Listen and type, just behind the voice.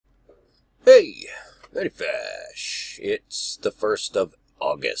Hey, very fresh. It's the 1st of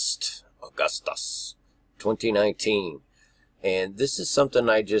Augustus, 2019. And this is something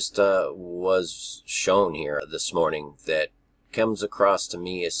I just was shown here this morning that comes across to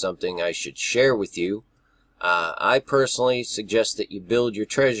me as something I should share with you. I personally suggest that you build your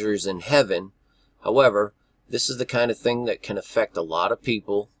treasures in heaven. However, this is the kind of thing that can affect a lot of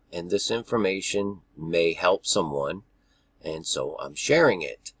people, and this information may help someone, and so I'm sharing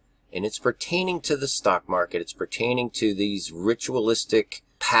it. And it's pertaining to the stock market. It's pertaining to these ritualistic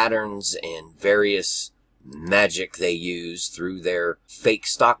patterns and various magic they use through their fake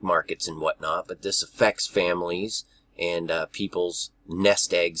stock markets and whatnot. But this affects families and people's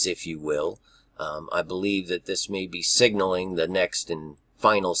nest eggs, if you will. I believe that this may be signaling the next and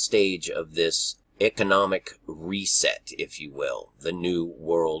final stage of this economic reset, if you will, the new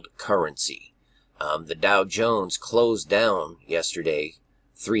world currency. The Dow Jones closed down yesterday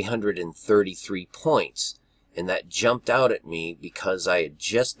 333 points, and that jumped out at me because I had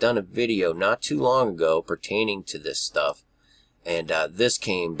just done a video not too long ago pertaining to this stuff, and this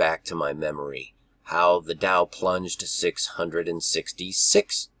came back to my memory, how the Dow plunged to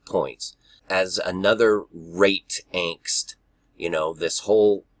 666 points as another rate angst. This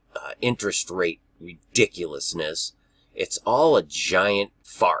whole interest rate ridiculousness. It's all a giant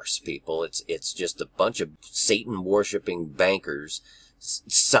farce, people. It's just a bunch of Satan-worshipping bankers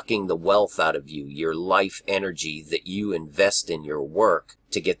sucking the wealth out of you, your life energy that you invest in your work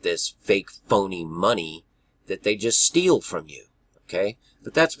to get this fake phony money that they just steal from you, okay?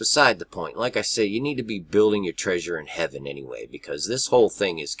 But that's beside the point. Like I say, you need to be building your treasure in heaven anyway, because this whole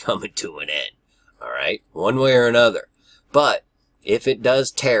thing is coming to an end, all right? One way or another. But if it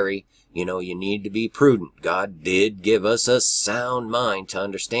does tarry, you need to be prudent. God did give us a sound mind to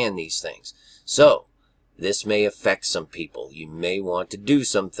understand these things. So, this may affect some people. You may want to do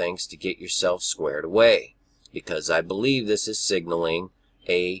some things to get yourself squared away, because I believe this is signaling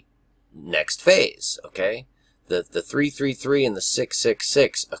a next phase, okay? The 333 and the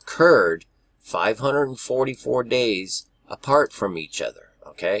 666 occurred 544 days apart from each other,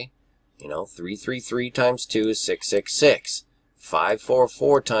 okay? 333 times 2 is 666.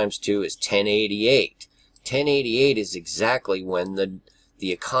 544 times 2 is 1088. 1088 is exactly when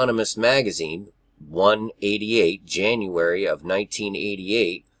the Economist magazine, 188, January of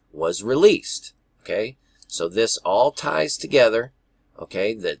 1988, was released. Okay? So this all ties together.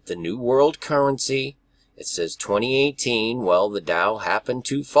 Okay? The new world currency. It says 2018. Well, the Dow happened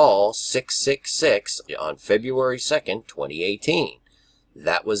to fall 666 on February 2nd, 2018.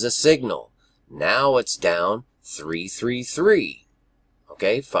 That was a signal. Now it's down 333.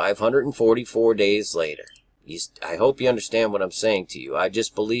 Okay? 544 days later. I hope you understand what I'm saying to you. I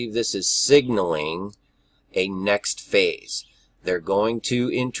just believe this is signaling a next phase. They're going to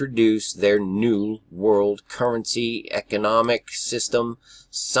introduce their new world currency economic system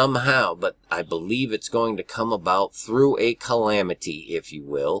somehow, but I believe it's going to come about through a calamity, if you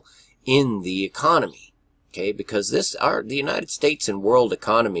will, in the economy. Okay, because the United States and world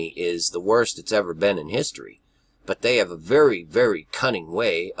economy is the worst it's ever been in history. But they have a very, very cunning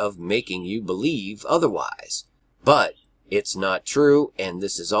way of making you believe otherwise. But it's not true, and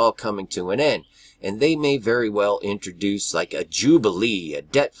this is all coming to an end. And they may very well introduce like a jubilee, a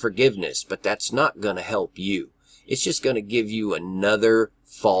debt forgiveness, but that's not going to help you. It's just going to give you another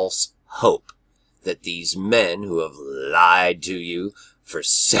false hope that these men who have lied to you for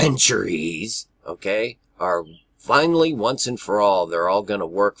centuries, okay, are finally, once and for all, they're all going to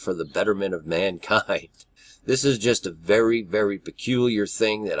work for the betterment of mankind. This is just a very, very peculiar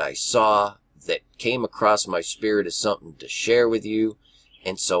thing that I saw that came across my spirit as something to share with you,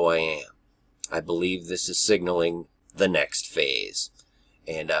 and so I am. I believe this is signaling the next phase.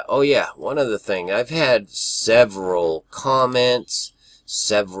 And, oh yeah, one other thing. I've had several comments,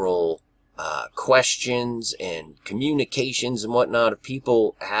 several questions and communications and whatnot of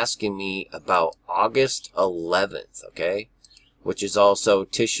people asking me about August 11th, okay? Which is also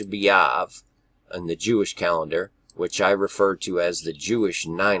Tisha B'Av in the Jewish calendar, which I refer to as the Jewish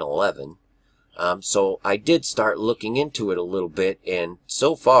 9/11. So I did start looking into it a little bit, and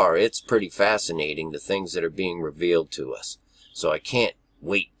so far it's pretty fascinating, the things that are being revealed to us. So I can't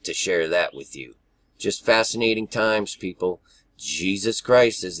wait to share that with you. Just fascinating times, people. Jesus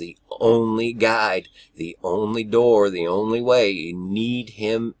Christ is the only guide, the only door, the only way. You need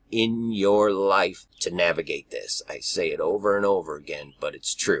Him in your life to navigate this. I say it over and over again, but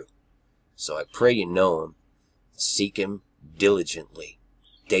it's true. So I pray you know Him, seek Him diligently,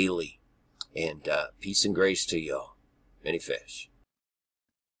 daily, and peace and grace to y'all. Many fish.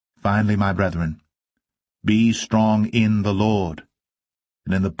 Finally, my brethren, be strong in the Lord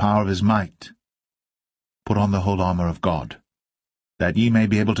and in the power of his might. Put on the whole armour of God, that ye may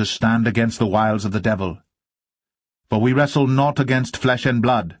be able to stand against the wiles of the devil. For we wrestle not against flesh and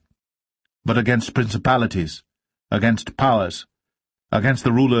blood, but against principalities, against powers, against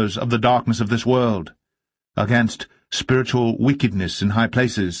the rulers of the darkness of this world, against spiritual wickedness in high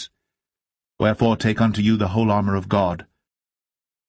places. Wherefore take unto you the whole armour of God,